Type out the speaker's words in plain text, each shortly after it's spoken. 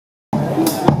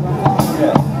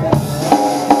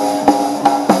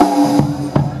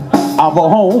I've a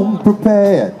home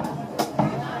prepared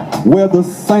where the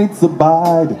saints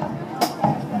abide,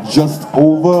 just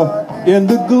over in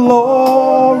the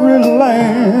glory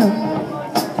land,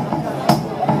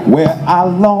 where I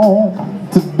long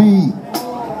to be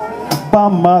by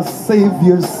my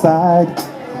Savior's side,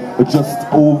 just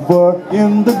over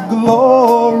in the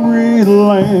glory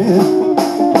land,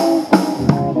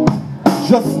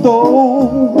 just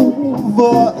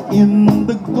over in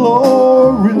the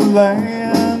glory land,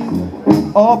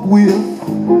 up with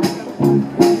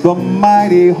the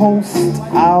mighty host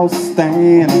I'll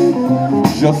stand,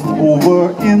 just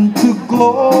over into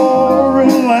glory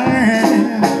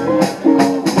land,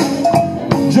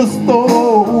 just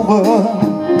over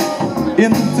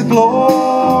into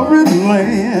glory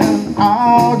land.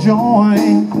 I'll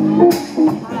join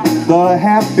the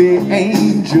happy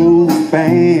angels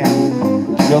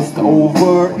band, just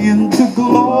over into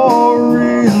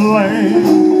glory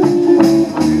land.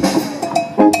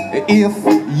 If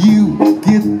you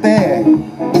get there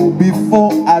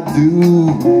before I do,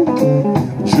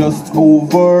 just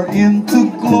over into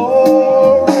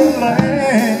glory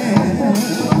land,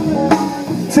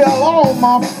 tell all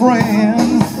my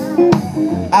friends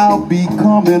I'll be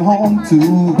coming home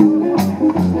too,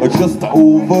 just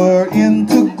over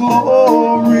into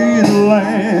glory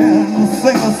land.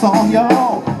 Sing a song,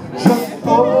 y'all. Just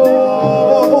over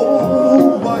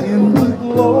into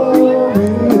glory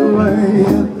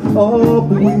land, up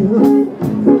with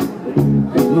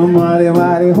the mighty,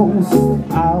 mighty host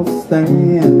I'll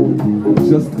stand,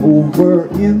 just over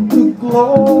into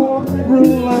glory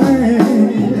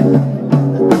land.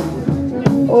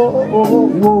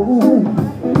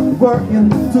 Over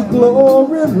into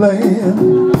glory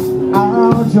land,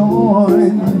 I'll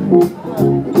join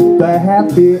the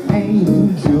happy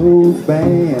angels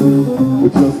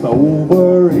band, just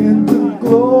over into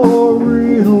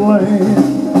glory land.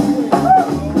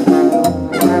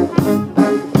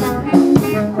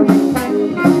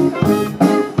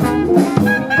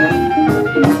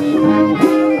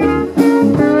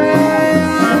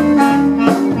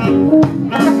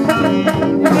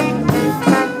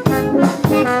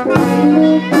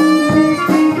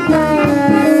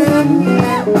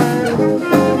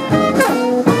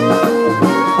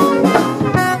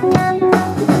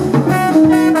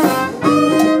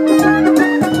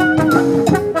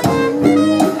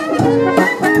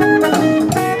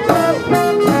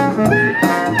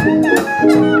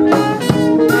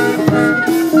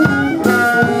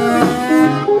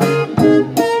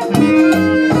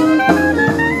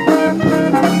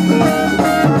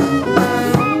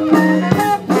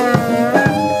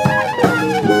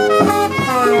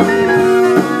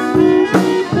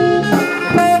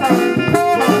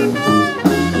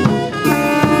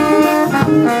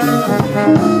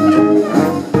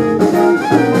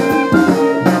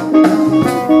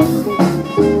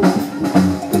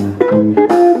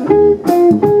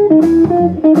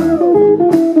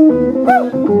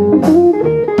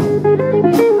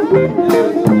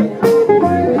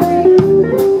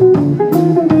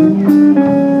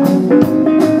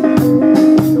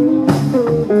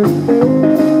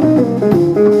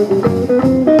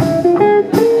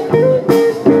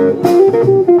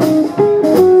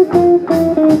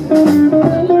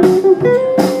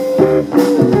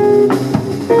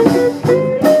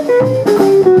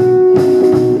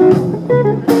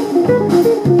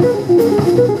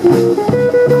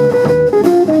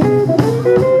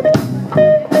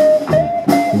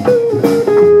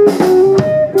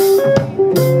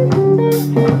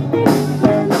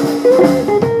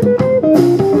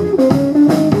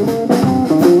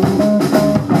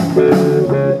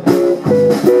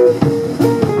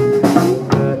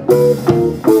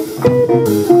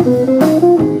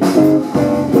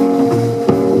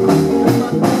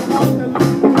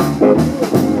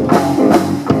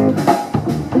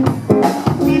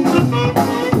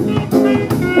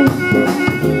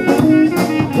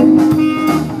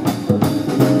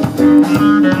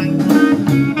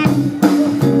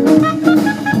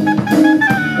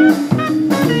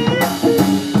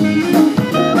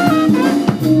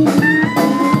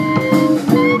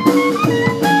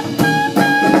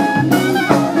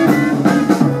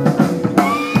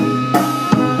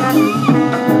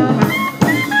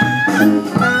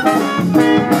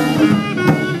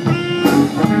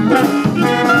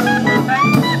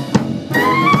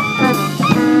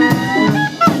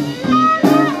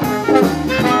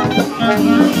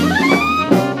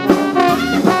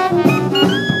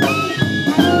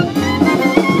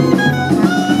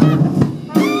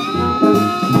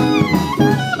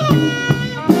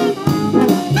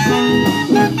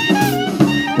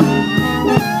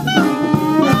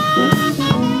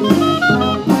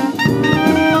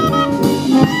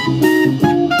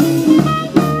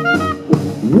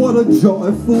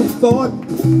 joyful thought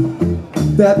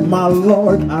that my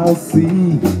Lord I'll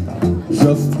see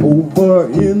just over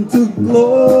into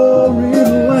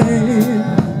Gloryland.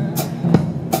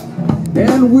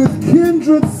 And with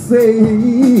kindred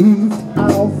saved,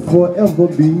 I'll forever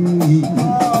be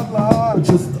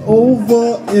just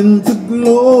over into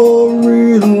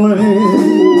Gloryland.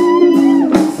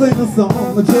 Sing a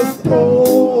song, just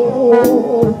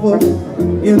over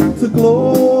into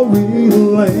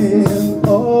Gloryland.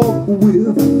 Up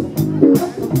with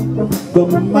the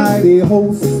mighty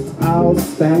host I'll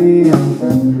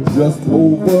stand, just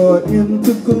over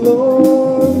into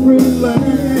Gloryland.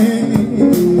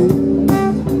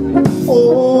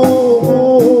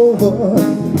 Over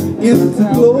into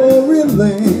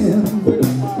Gloryland,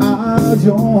 I'll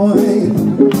join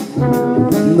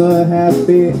the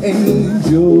happy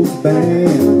angels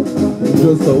band,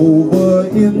 just over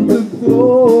into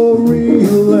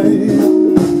Gloryland,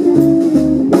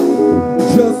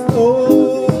 just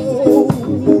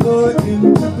over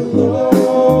into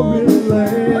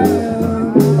Gloryland.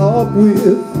 Up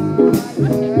with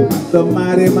the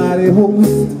mighty, mighty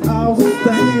host I'll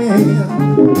stand,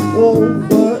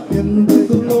 over into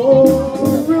Gloryland,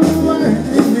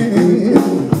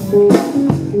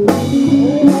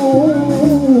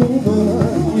 over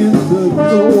into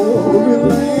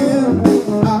Gloryland.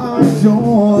 I'll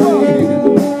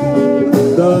join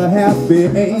the happy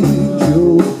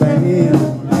angels band,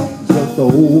 just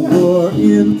over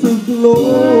into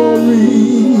glory,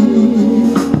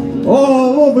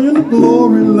 all over into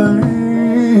Gloryland.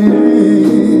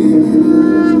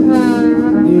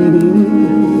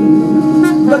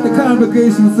 Let the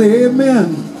congregation say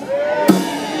amen.